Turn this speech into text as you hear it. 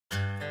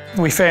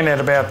We found out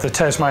about the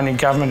Tasmanian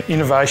Government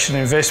Innovation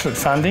and Investment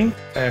Funding.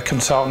 Our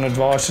consultant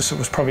advised us it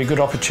was probably a good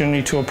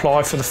opportunity to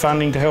apply for the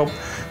funding to help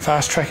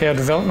fast-track our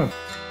development.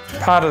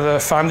 Part of the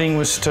funding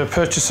was to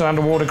purchase an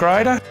underwater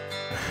grader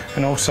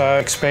and also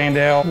expand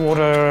our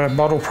water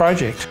bottle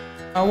project.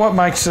 What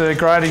makes the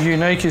grader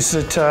unique is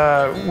that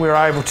we're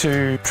able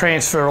to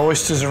transfer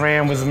oysters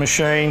around with the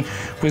machine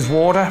with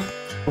water,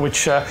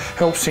 which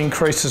helps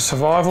increase the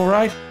survival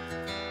rate.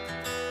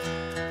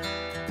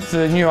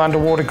 The new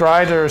underwater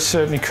grader has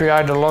certainly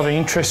created a lot of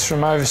interest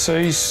from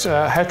overseas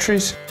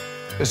hatcheries.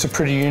 It's a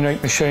pretty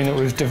unique machine that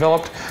we've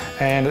developed,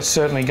 and it's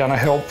certainly going to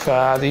help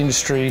the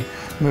industry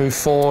move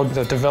forward.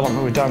 The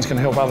development we've done is going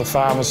to help other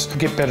farmers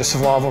get better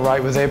survival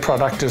rate with their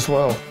product as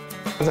well.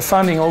 The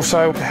funding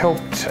also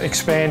helped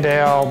expand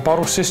our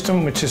bottle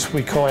system, which is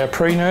we call our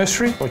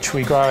pre-nursery, which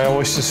we grow our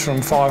oysters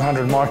from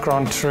 500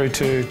 micron through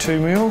to 2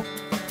 mil.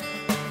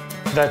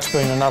 That's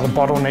been another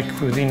bottleneck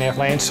within our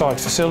land site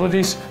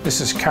facilities. This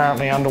is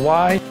currently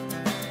underway.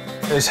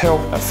 It's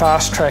helped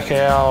fast-track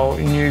our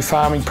new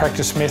farming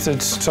practice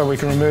methods so we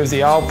can remove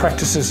the old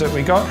practices that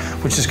we got,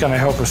 which is going to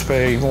help us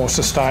be more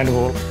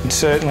sustainable. And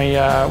certainly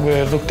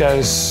we're looked at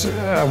as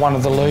one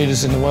of the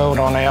leaders in the world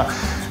on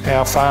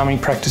our farming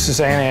practices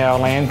and our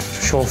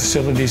landshore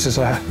facilities as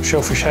a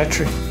shellfish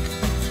hatchery.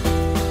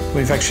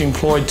 We've actually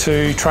employed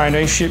 2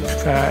 traineeship,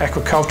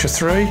 Aquaculture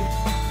 3,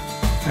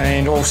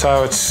 and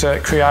also it's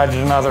created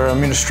another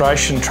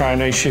administration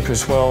traineeship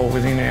as well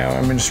within our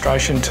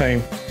administration team.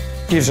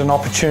 It gives an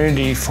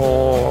opportunity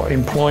for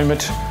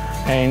employment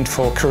and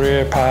for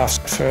career paths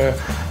for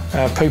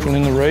people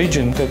in the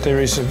region, that there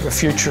is a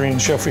future in the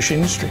shellfish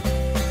industry.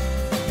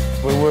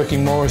 We're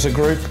working more as a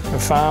group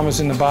of farmers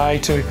in the bay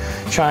to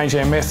change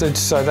our methods,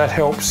 so that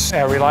helps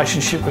our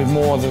relationship with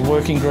more of the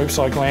working groups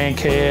like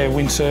Landcare,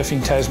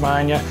 Windsurfing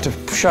Tasmania, to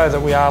show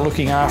that we are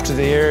looking after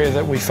the area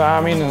that we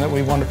farm in and that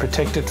we want to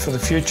protect it for the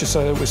future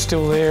so that we're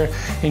still there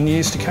in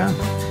years to come.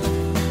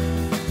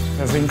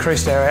 We've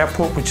increased our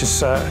output, which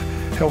has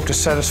helped us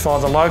satisfy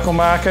the local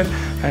market,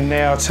 and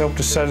now it's helped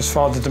us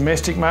satisfy the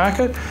domestic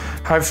market.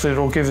 Hopefully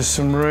it'll give us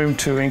some room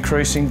to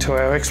increasing to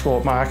our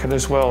export market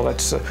as well.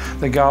 That's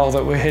the goal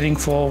that we're heading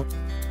for.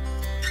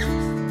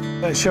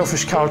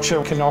 Shellfish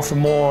culture can offer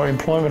more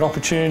employment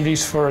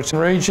opportunities for its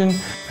region,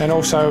 and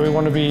also we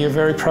want to be a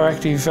very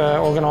proactive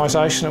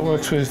organisation that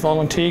works with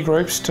volunteer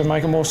groups to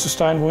make a more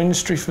sustainable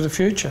industry for the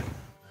future.